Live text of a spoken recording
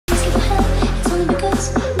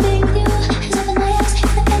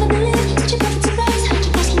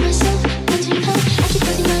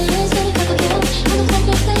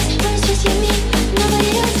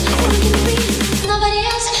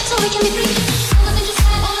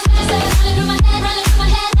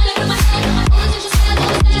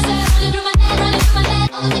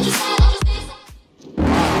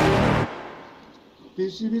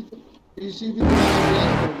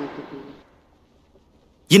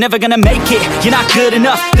You're never gonna make it, you're not good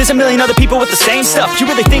enough. There's a million other people with the same stuff. You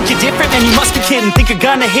really think you're different? Man, you must be kidding. Think you're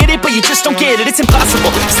gonna hit it, but you just don't get it. It's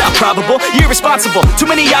impossible, it's not probable, you're irresponsible. Too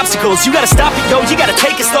many obstacles, you gotta stop it, yo. You gotta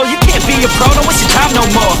take it slow, you can't be a pro. Don't waste your time no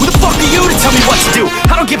more. Who the fuck are you to tell me what to do?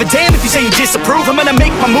 I don't give a damn if you say you disapprove. I'm gonna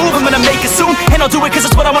make my move, I'm gonna make it soon. And I'll do it cause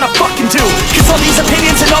it's what I wanna fucking do. Cause all these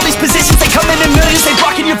opinions and all these positions, they come in millions, they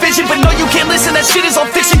blocking your vision. But no, you can't listen, that shit is all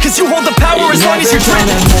fiction. Cause you hold the power as long as you're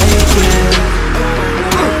dreaming.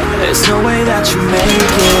 There's no way that you make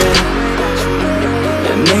it.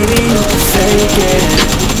 And maybe you can fake it,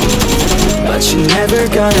 but you're never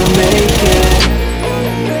gonna make it.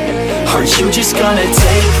 Are you just gonna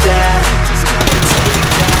take that?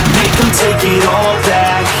 Make them take it all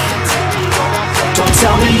back. Don't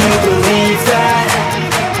tell me you believe that.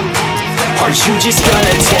 Are you just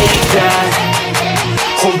gonna take that?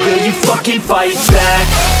 Or will you fucking fight back?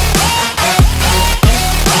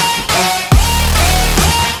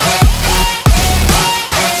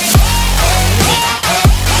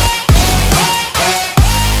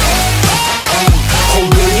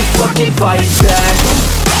 Fight back.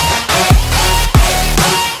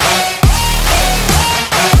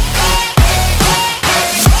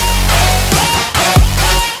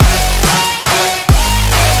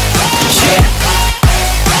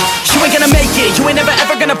 You ain't gonna make it, you ain't never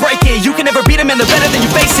ever gonna break it. You can never beat them and they're better than you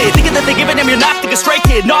face it. Thinking that they give a damn, you're not thinking straight,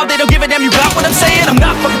 kid. No, they don't give a damn, you got what I'm saying? I'm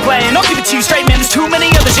not fucking playing, I'll give it to you straight, man. There's too many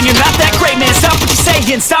others and you're not that great, man. Stop what you're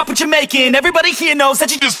saying, stop what you're making. Everybody here knows that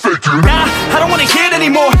you just faking. Nah, I don't wanna hear it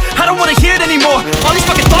anymore, I don't wanna hear it anymore. All these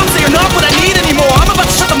fucking thoughts, they are not what I need anymore. I'm about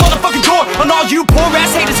to shut the motherfucking door on all you poor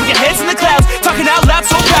ass haters with your heads in the clouds, talking out loud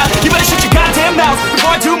so proud. You better shut your goddamn mouth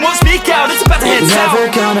before I do more speak out. It's about to head south. You're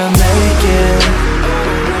never gonna make it.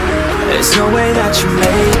 There's no way that you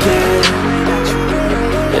make it.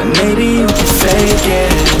 And maybe you can fake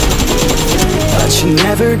it, but you're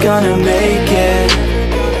never gonna make it.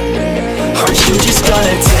 Are you just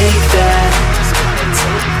gonna take that?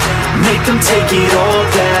 Make them take it all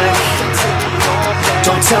back.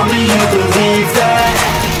 Don't tell me you believe that.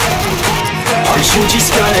 Are you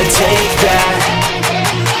just gonna take that?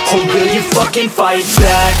 Or will you fucking fight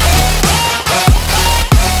back?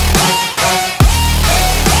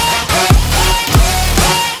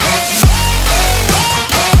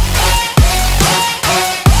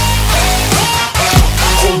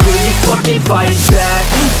 Fight back.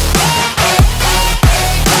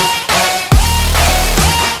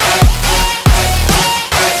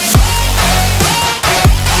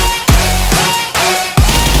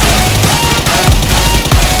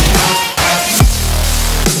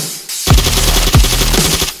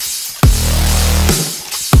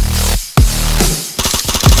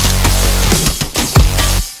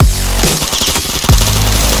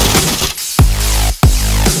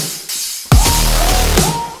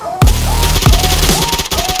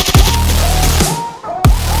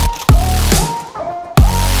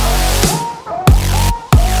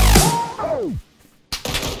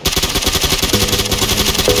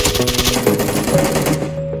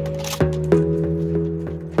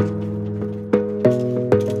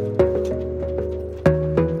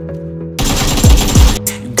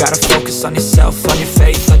 On yourself, on your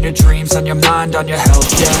faith, on your dreams, on your mind, on your health,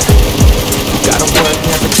 yeah. You gotta work,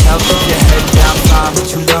 never tell, keep your head down, find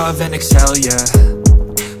what you love and excel, yeah.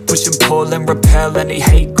 Push and pull and repel any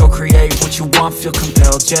hate, go create what you want, feel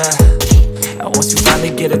compelled, yeah. And once you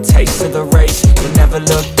finally get a taste of the race, you'll never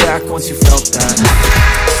look back once you felt that.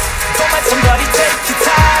 Don't let somebody take your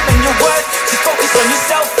time and your worth, just focus on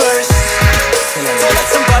yourself first. Don't let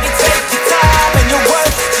somebody take your time and your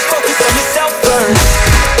worth, just focus on yourself first.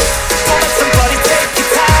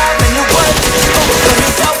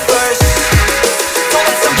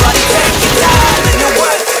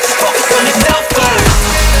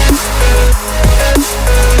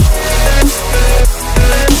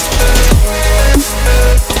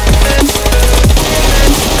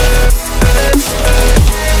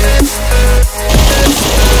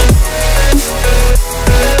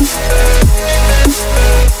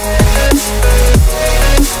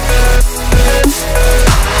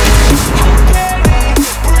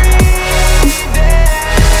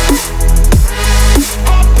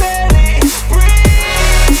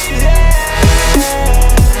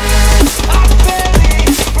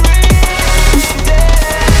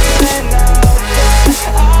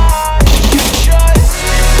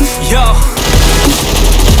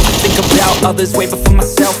 others way before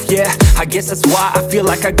myself, yeah. I guess that's why I feel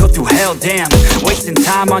like I go through hell, damn. Wasting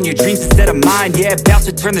time on your dreams instead of mine, yeah. About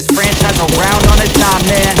to turn this franchise around on a dime,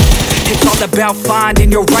 man. It's all about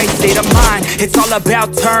finding your right state of mind. It's all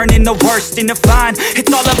about turning the worst into fine.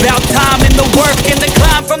 It's all about time and the work and the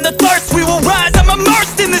climb. From the thirst we will rise, I'm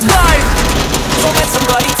immersed in this life. Don't let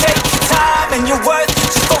somebody take your time and your worth.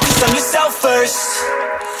 Just focus on yourself first.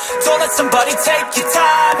 Don't let somebody take your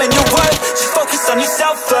time and your worth. Just focus on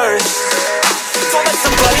yourself first. Don't let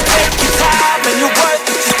somebody take your time and your worth.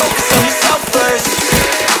 Just focus on yourself first.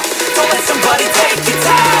 Don't let somebody take your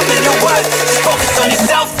time and your worth. Just focus on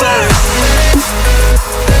yourself first.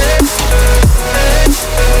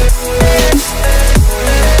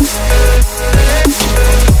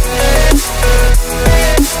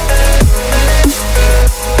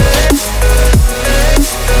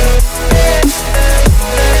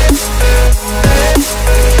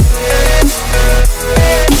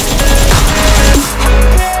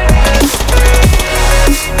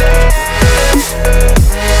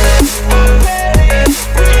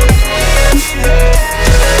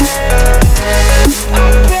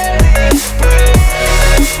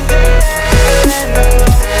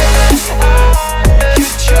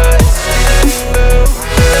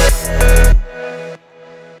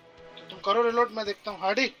 करो reload, मैं देखता हूँ।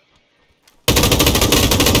 Hardy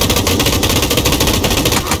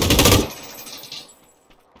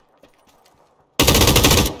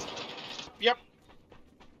yup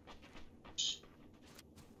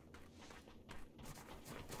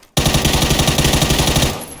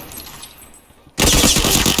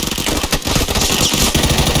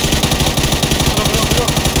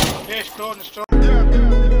stone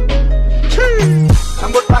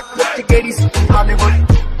I'm good back with the ladies in Hollywood.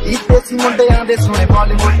 These days मुंडियां दे सुने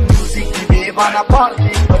Bollywood music की बेवाना party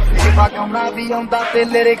buffet गाना भी आंदा ते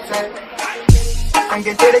lyrics है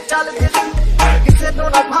अंगे तेरे चल दे किसे तो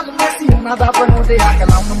ना भल में सी ना दा बनोदे आ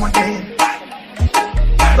कलाम मुंडे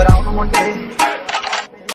ब्राउन मुंडे